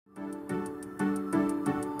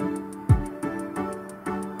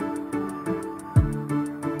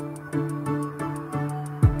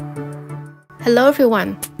Hello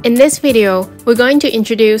everyone! In this video, we're going to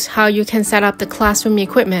introduce how you can set up the classroom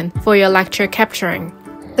equipment for your lecture capturing.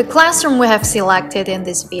 The classroom we have selected in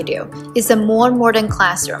this video is a more modern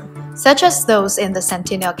classroom, such as those in the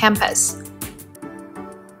Centennial campus.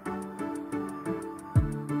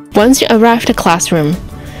 Once you arrive at the classroom,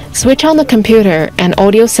 switch on the computer and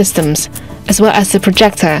audio systems, as well as the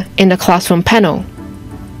projector in the classroom panel.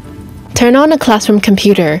 Turn on the classroom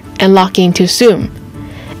computer and log into Zoom,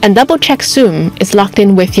 and double-check Zoom is logged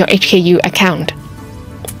in with your HKU account.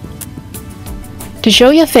 To show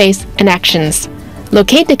your face and actions,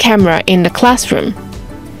 locate the camera in the classroom.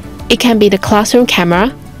 It can be the classroom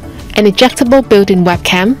camera, an ejectable built-in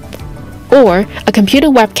webcam, or a computer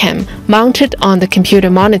webcam mounted on the computer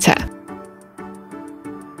monitor.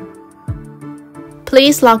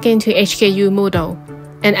 Please log into HKU Moodle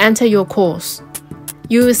and enter your course.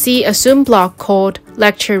 You will see a Zoom block called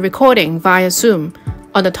Lecture Recording via Zoom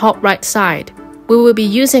on the top right side. We will be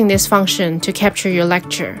using this function to capture your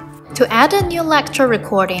lecture. To add a new lecture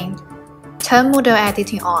recording, turn Moodle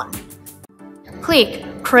editing on. Click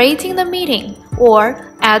Creating the Meeting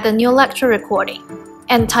or Add a new lecture recording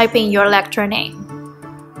and type in your lecture name.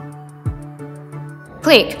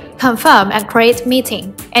 Click Confirm and Create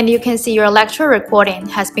Meeting, and you can see your lecture recording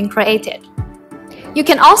has been created. You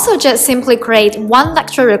can also just simply create one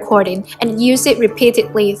lecture recording and use it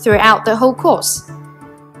repeatedly throughout the whole course.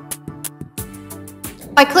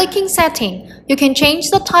 By clicking Setting, you can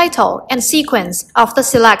change the title and sequence of the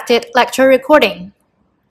selected lecture recording.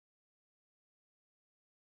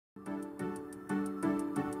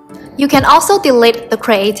 You can also delete the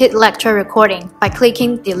created lecture recording by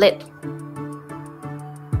clicking Delete.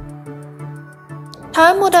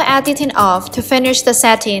 Turn Moodle editing off to finish the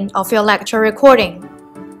setting of your lecture recording.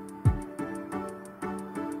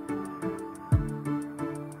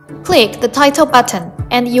 Click the title button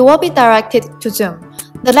and you will be directed to Zoom.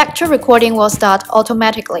 The lecture recording will start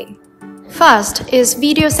automatically. First is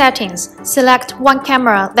Video Settings. Select one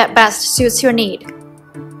camera that best suits your need.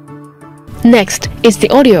 Next is the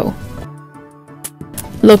audio.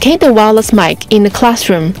 Locate the wireless mic in the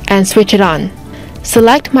classroom and switch it on.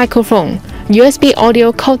 Select Microphone, USB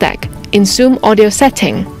audio codec in Zoom audio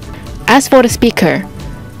setting. As for the speaker,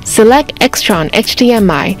 select Extron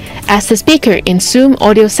HDMI as the speaker in Zoom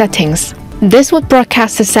audio settings. This would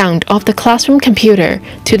broadcast the sound of the classroom computer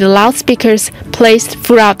to the loudspeakers placed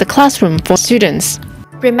throughout the classroom for students.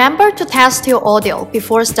 Remember to test your audio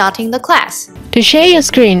before starting the class. To share your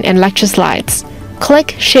screen and lecture slides,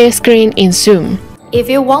 click Share Screen in Zoom. If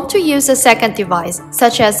you want to use a second device,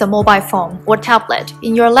 such as a mobile phone or tablet,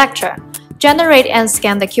 in your lecture, generate and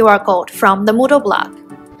scan the QR code from the Moodle block.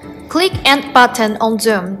 Click End button on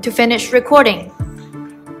Zoom to finish recording.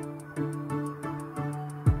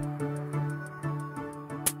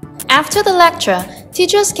 After the lecture,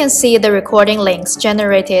 teachers can see the recording links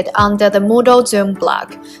generated under the Moodle Zoom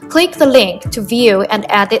block. Click the link to view and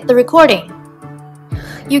edit the recording.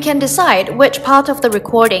 You can decide which part of the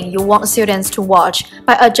recording you want students to watch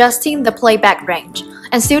by adjusting the playback range,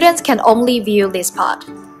 and students can only view this part.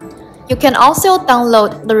 You can also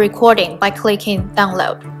download the recording by clicking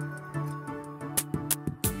Download.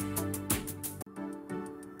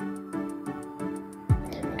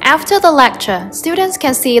 After the lecture, students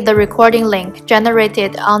can see the recording link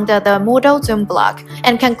generated under the Moodle Zoom block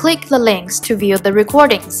and can click the links to view the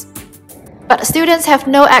recordings. But students have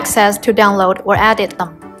no access to download or edit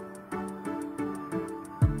them.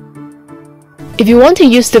 If you want to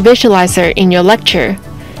use the visualizer in your lecture,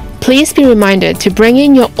 please be reminded to bring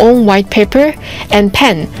in your own white paper and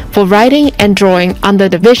pen for writing and drawing under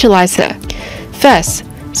the visualizer. First,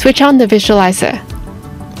 switch on the visualizer.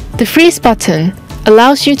 The Freeze button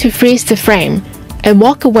allows you to freeze the frame and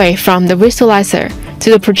walk away from the visualizer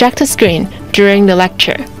to the projector screen during the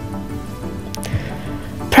lecture.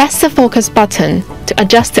 Press the Focus button to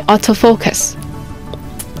adjust the autofocus.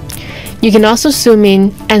 You can also zoom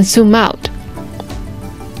in and zoom out.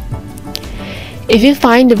 If you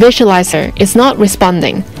find the visualizer is not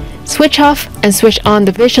responding, switch off and switch on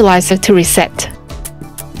the visualizer to reset.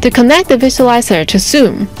 To connect the visualizer to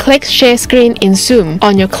Zoom, click Share Screen in Zoom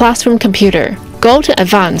on your classroom computer. Go to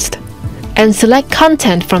Advanced and select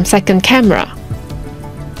Content from Second Camera.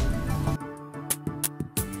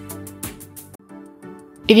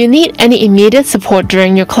 If you need any immediate support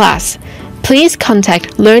during your class, please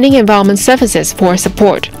contact Learning Environment Services for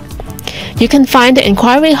support. You can find the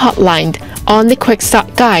inquiry hotline on the Quick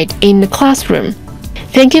Start Guide in the classroom.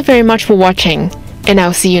 Thank you very much for watching, and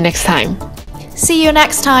I'll see you next time. See you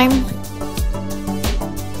next time!